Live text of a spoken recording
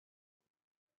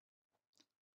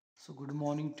So good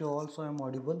morning to all. So I'm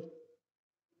audible.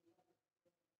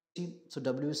 So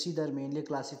WC they are mainly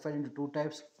classified into two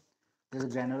types. There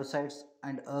is granulocytes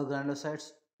and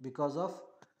agranulocytes because of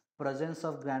presence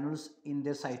of granules in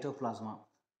their cytoplasma.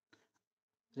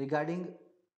 Regarding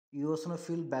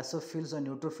eosinophil, basophils and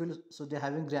neutrophils, so they're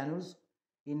having granules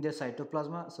in their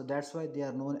cytoplasma. So that's why they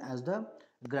are known as the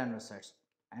granulocytes.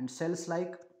 And cells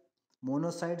like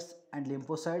monocytes and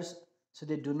lymphocytes, so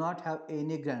they do not have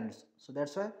any granules. So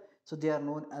that's why so they are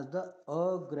known as the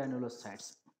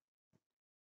agranulocytes.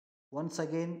 Once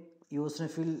again,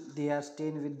 eosinophil they are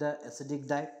stained with the acidic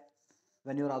dye.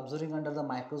 When you are observing under the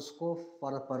microscope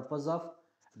for the purpose of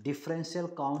differential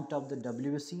count of the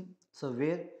WBC, so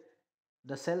where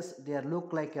the cells they are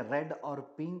look like a red or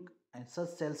pink, and such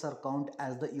cells are counted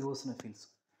as the eosinophils.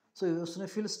 So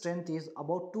eosinophil strength is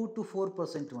about 2 to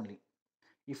 4% only.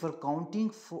 If you're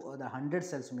counting for the 100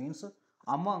 cells means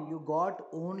among you got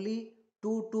only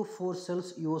 2 to 4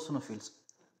 cells eosinophils.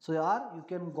 So you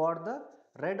can got the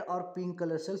red or pink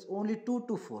color cells only 2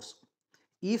 to 4.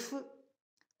 If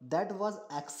that was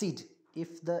exceed,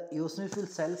 if the eosinophil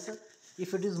cells,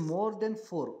 if it is more than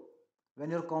 4, when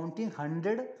you're counting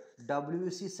 100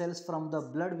 WC cells from the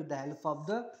blood with the help of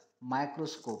the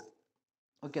microscope,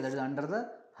 okay, that is under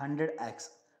the 100x,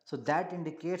 so that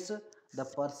indicates the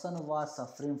person was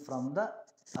suffering from the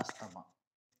asthma.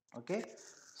 Okay,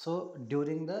 so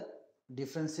during the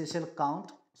differential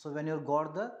count, so when you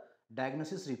got the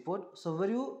diagnosis report, so where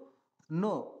you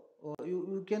know,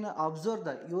 you can observe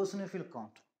the eosinophil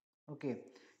count. Okay,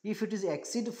 if it is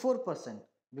exceed 4%,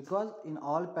 because in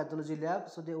all pathology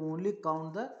labs, so they only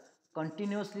count the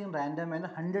continuously in random and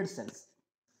 100 cells.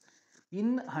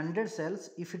 In 100 cells,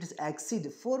 if it is exceed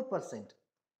 4%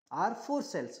 or 4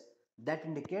 cells, that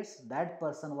indicates that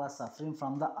person was suffering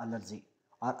from the allergy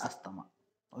or asthma.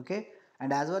 Okay,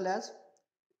 and as well as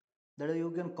that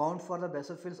you can count for the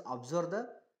basophils, observe the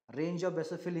range of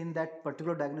basophil in that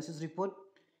particular diagnosis report.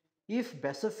 If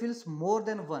basophils more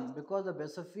than 1, because the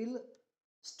basophil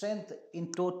strength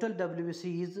in total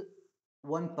WBC is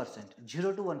 1%,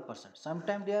 0 to 1%.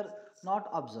 Sometimes they are not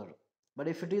observed. But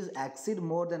if it is exceed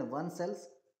more than 1 cells,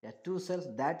 yeah, 2 cells,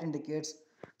 that indicates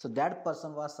so that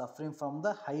person was suffering from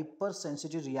the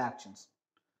hypersensitive reactions.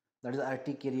 That is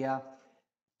urticaria,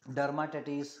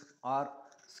 dermatitis, or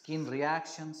skin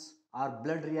reactions, or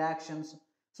blood reactions.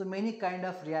 So many kind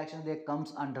of reactions they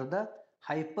comes under the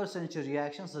hypersensitive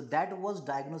reactions. So that was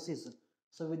diagnosis.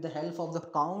 So with the help of the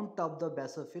count of the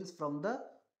basophils from the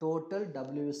total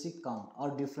WC count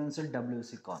or differential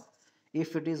WC count.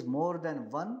 If it is more than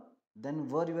 1, then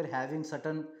where you are having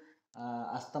certain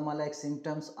asthma like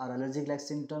symptoms or allergic like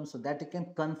symptoms, so that you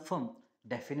can confirm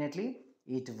definitely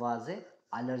it was a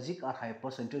allergic or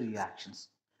hypersensitive reactions.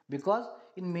 Because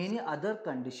in many other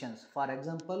conditions, for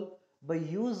example, by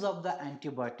use of the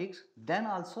antibiotics, then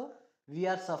also we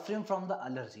are suffering from the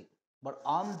allergy, but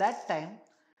on that time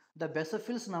the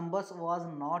basophils numbers was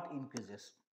not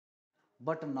increases.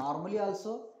 But normally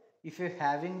also, if you're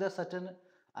having the certain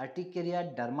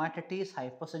urticaria, dermatitis,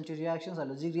 hypersensitive reactions,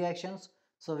 allergic reactions,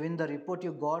 so in the report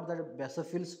you got that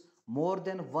basophils more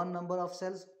than one number of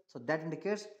cells, so that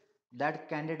indicates that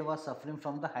candidate was suffering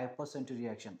from the hypersensitive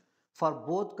reaction. For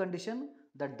both condition,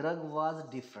 the drug was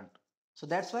different. So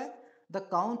that's why the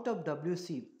count of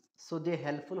WC, so they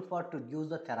helpful for to use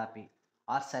the therapy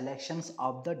or selections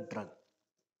of the drug.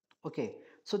 Okay,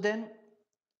 so then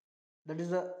that is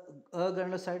the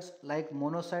granulocytes like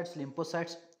monocytes,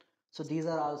 lymphocytes. So these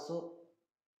are also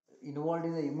involved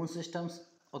in the immune systems.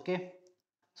 Okay,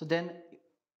 so then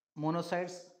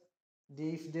monocytes,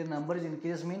 if their number is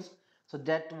increased means so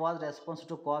that was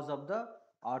responsible to cause of the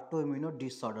autoimmune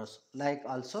disorders, like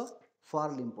also for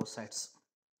lymphocytes.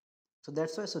 So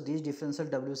that's why so these differential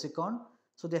WC count,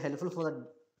 so they're helpful for the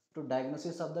to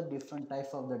diagnosis of the different type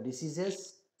of the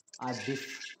diseases are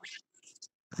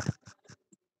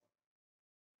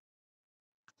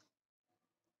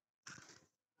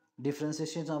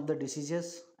differentiation of the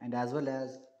diseases, and as well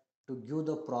as to give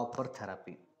the proper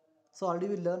therapy. So already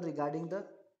we learned regarding the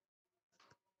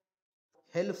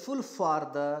helpful for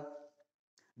the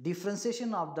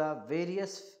differentiation of the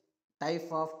various type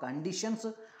of conditions,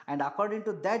 and according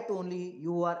to that only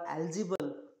you are eligible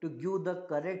to give the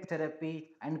correct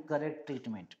therapy and correct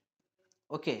treatment.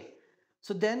 Okay,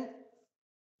 so then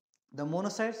the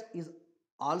monocytes is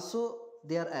also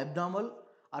they are abnormal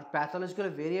or pathological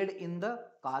varied in the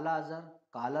kala azar.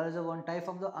 Kala is a one type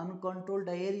of the uncontrolled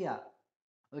diarrhea.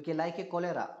 Okay, like a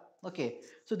cholera. Okay,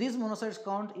 so this monocytes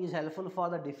count is helpful for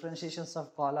the differentiations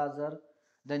of kala azar,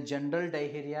 then general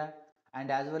diarrhea, and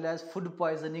as well as food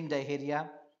poisoning diarrhea.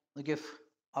 Okay,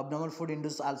 abnormal food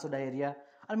induced also diarrhea,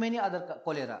 and many other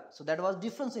cholera. So that was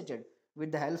differentiated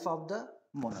with the help of the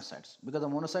monocytes, because the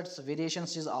monocytes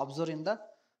variations is observed in the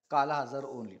Kala Hazar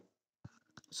only.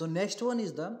 So next one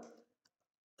is the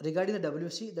regarding the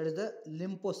WC, that is the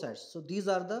lymphocytes. So these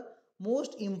are the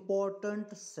most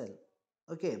important cell.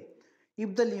 Okay,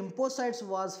 if the lymphocytes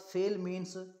was fail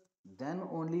means then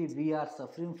only we are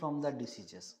suffering from the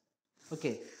diseases.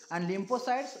 Okay, and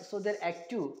lymphocytes, so they're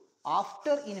active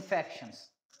after infections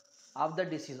of the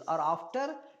disease or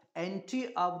after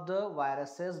entry of the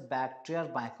viruses, bacteria,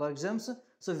 microorganisms.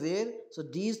 So where, so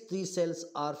these three cells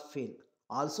are failed.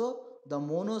 Also the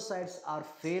monocytes are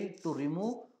failed to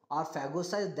remove or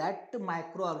phagocyte that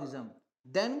microorganism.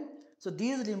 Then so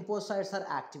these lymphocytes are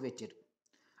activated,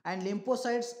 and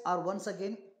lymphocytes are once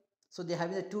again, so they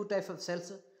have the two types of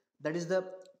cells, that is the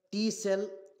T cell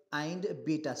and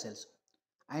beta cells.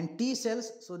 And T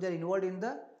cells, so they are involved in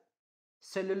the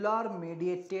cellular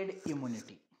mediated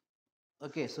immunity.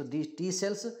 Okay, so these T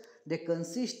cells, they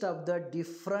consist of the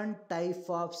different type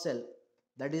of cell,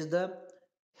 that is the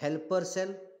helper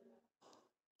cell.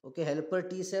 Okay, helper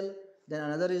T cell. Then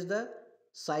another is the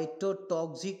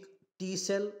cytotoxic T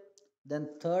cell. Then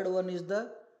third one is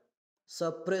the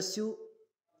suppressive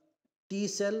T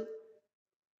cell.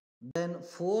 Then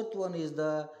fourth one is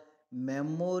the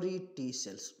memory T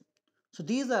cells. So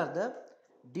these are the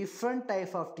different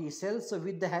type of T cells. So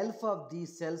with the help of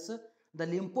these cells, the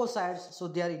lymphocytes, so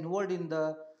they are involved in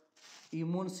the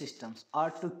immune systems or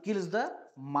to kill the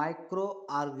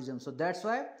microorganisms. So that's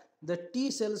why the T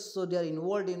cells, so they are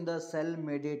involved in the cell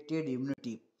mediated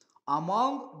immunity.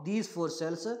 Among these four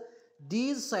cells,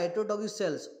 these cytotoxic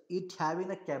cells, it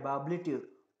having a capability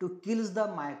to kill the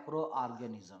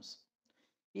microorganisms.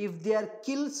 If they are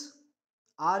kills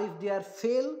or if they are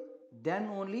fail, then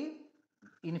only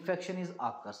infection is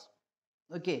occurs.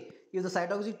 Okay, if the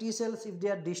cytotoxic T cells, if they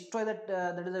are destroy that,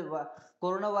 that is a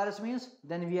coronavirus means,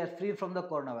 then we are free from the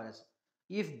coronavirus.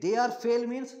 If they are fail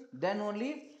means, then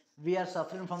only we are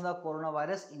suffering from the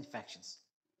coronavirus infections.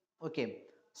 Okay,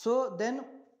 so then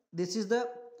this is the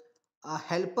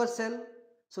helper cell.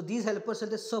 So these helper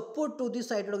cells, they support to these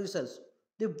cytotoxic cells,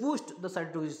 they boost the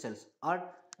cytotoxic cells or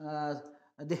uh,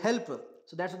 they help.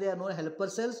 So that's why they are known helper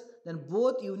cells. Then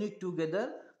both unit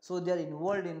together, so they are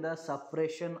involved in the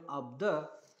suppression of the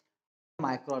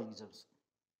microorganisms.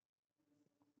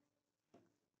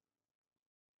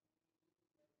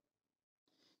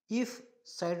 If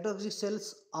cytotoxic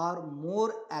cells are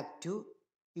more active,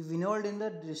 if involved in the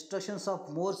destructions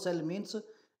of more cell means,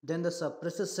 then the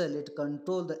suppressor cell, it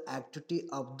control the activity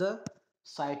of the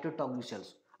cytotoxic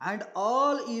cells. And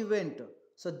all event,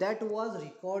 so that was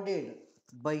recorded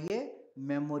by a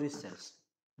memory cells,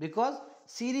 because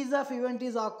series of event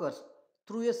is occurs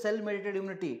through a cell mediated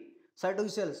immunity.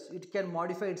 Cytotoxic cells, it can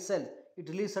modify itself, it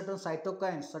release certain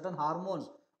cytokines, certain hormones,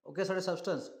 okay, certain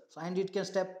substance. So and it can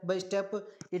step by step,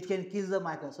 it can kill the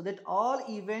micro, so that all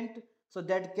event, so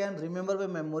that can remember by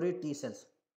memory T cells.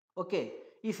 Okay,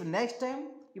 if next time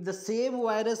if the same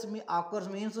virus occurs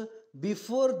means,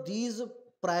 before these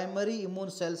primary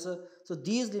immune cells, so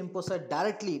these lymphocytes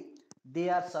directly they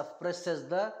are suppresses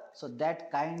the, so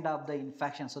that kind of the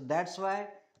infection. So that's why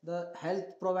the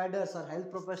health providers or health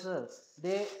professors,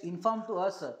 they inform to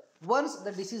us, once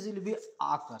the disease will be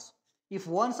occurs, if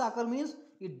once occur means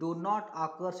it do not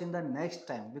occurs in the next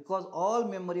time, because all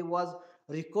memory was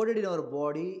recorded in our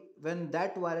body. When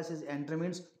that virus is entering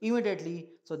means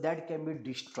immediately, so that can be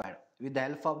destroyed with the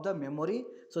help of the memory,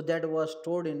 so that was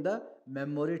stored in the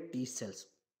memory T cells.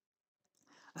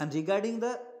 And regarding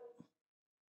the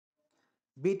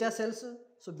beta cells,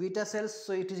 so beta cells,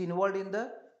 so it is involved in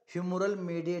the humoral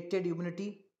mediated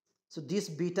immunity. So these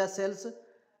beta cells,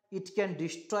 it can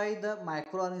destroy the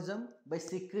microorganism by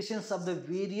secretions of the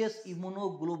various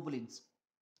immunoglobulins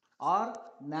or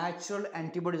natural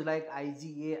antibodies like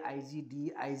IgA,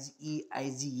 IgD, IgE,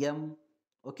 IgM.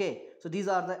 Okay, so these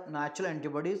are the natural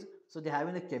antibodies, so they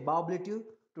having the capability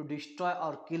to destroy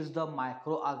or kills the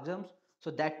microorganisms.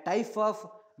 So that type of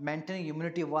maintaining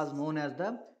immunity was known as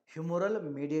the humoral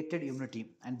mediated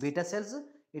immunity. And beta cells,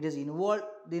 it is involved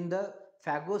in the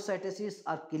phagocytosis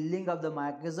or killing of the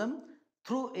microorganism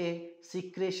through a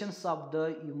secretions of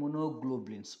the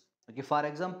immunoglobulins. Okay, for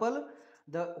example,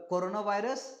 the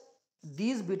coronavirus,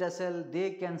 these beta cell,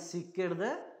 they can secrete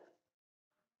the,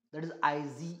 that is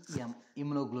IgM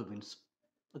immunoglobulins.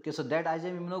 Okay, so that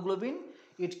IgM immunoglobulin,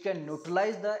 it can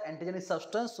neutralize the antigenic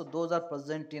substance, so those are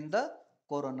present in the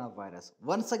coronavirus.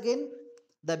 Once again,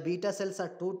 the beta cells are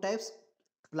two types,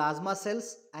 plasma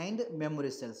cells and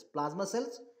memory cells. Plasma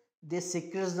cells, they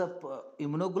secrete the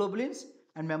immunoglobulins,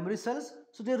 and memory cells,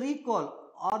 so they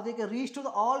recall or they can restore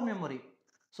all memory.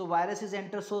 So viruses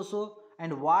enter so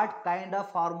and what kind of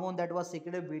hormone that was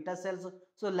secreted beta cells.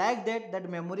 So like that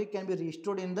memory can be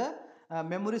restored in the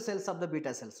memory cells of the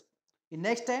beta cells. In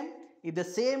next time, if the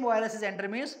same viruses enter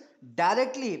means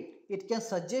directly it can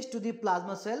suggest to the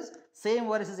plasma cells same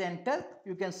viruses enter,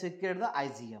 you can secrete the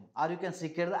IgM or you can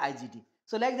secrete the IgD.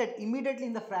 So like that immediately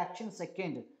in the fraction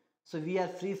second, so we are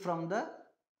free from the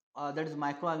that is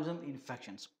microorganism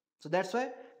infections. So that's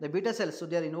why the beta cells, so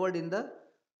they are involved in the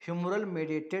humoral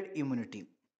mediated immunity,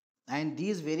 and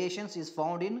these variations is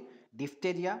found in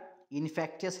diphtheria,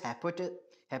 infectious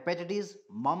hepatitis,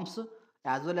 mumps,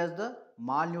 as well as the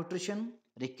malnutrition,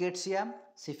 rickettsia,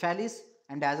 syphilis,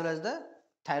 and as well as the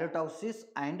thyrotosis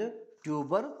and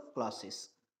tuberculosis.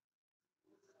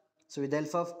 So with the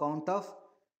help of count of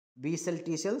B cell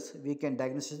T cells, we can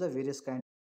diagnose the various kinds